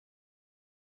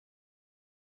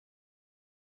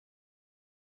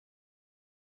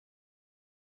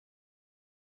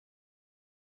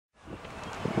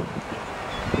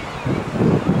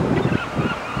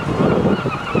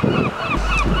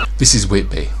This is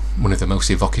Whitby, one of the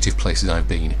most evocative places I've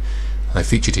been. I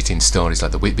featured it in stories like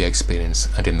the Whitby Experience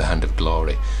and In the Hand of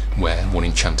Glory, where, one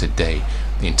enchanted day,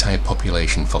 the entire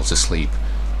population falls asleep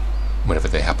whenever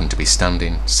they happen to be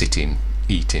standing, sitting,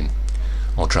 eating,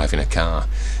 or driving a car.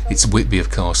 It's Whitby, of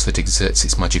course, that exerts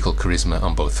its magical charisma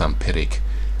on both vampiric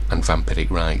and vampiric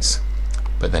rites.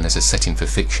 But then as a setting for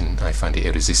fiction, I find it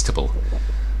irresistible,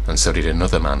 and so did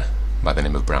another man by the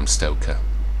name of Bram Stoker.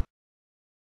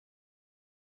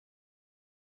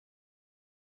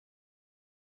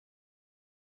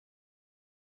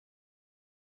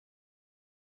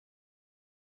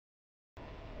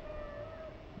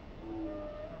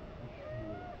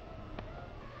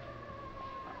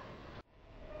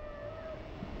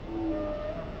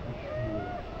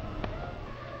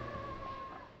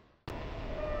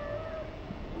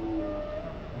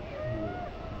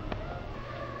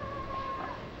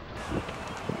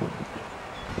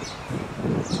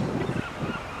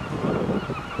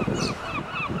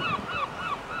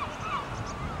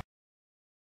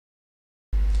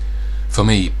 For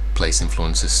me, place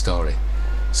influences story,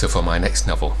 so for my next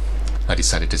novel, I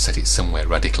decided to set it somewhere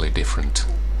radically different.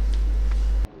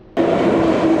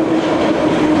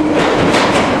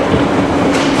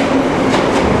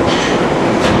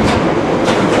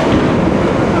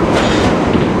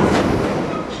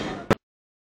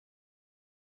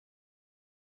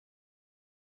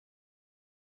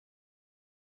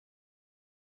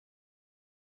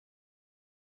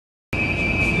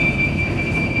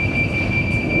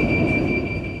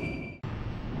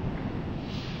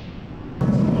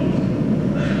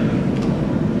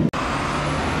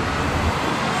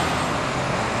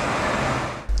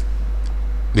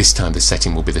 This time the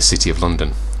setting will be the City of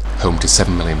London, home to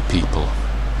 7 million people,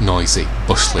 noisy,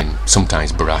 bustling,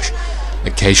 sometimes brash,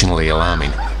 occasionally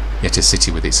alarming, yet a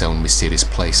city with its own mysterious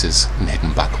places and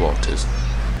hidden backwaters.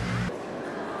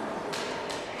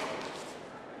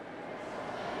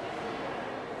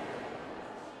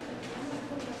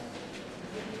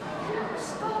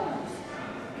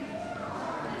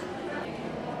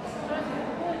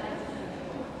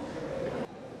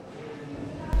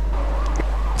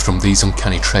 From these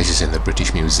uncanny treasures in the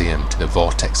British Museum to the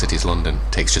vortex that is London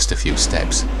takes just a few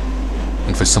steps.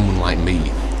 And for someone like me,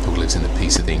 who lives in the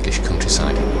peace of the English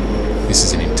countryside, this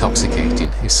is an intoxicating,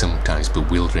 if sometimes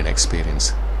bewildering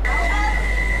experience.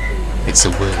 It's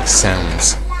a world of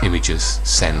sounds, images,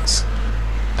 scents.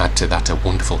 Add to that a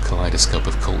wonderful kaleidoscope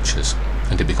of cultures,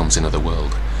 and it becomes another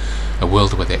world. A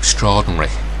world where the extraordinary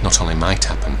not only might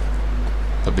happen,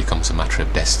 but becomes a matter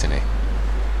of destiny.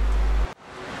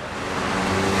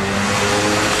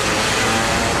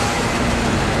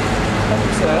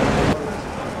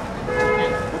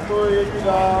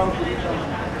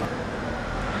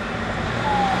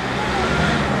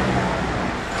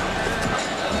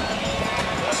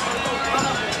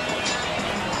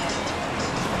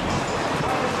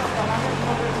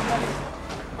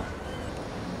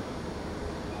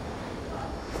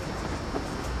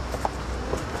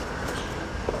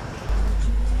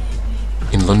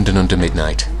 In London under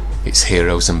midnight, its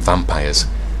heroes and vampires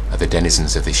are the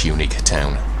denizens of this unique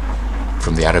town.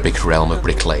 From the Arabic realm of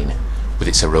Brick Lane, with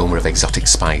its aroma of exotic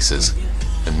spices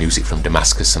and music from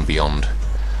Damascus and beyond,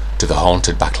 to the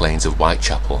haunted back lanes of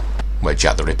Whitechapel, where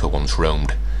Jack the Ripper once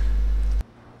roamed.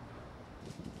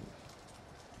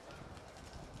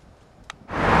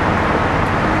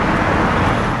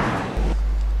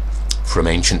 From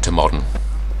ancient to modern,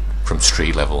 from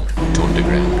street level to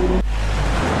underground.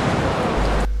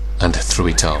 And through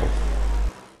it all,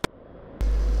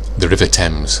 the River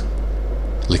Thames,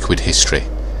 liquid history,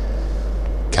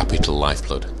 capital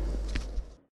lifeblood.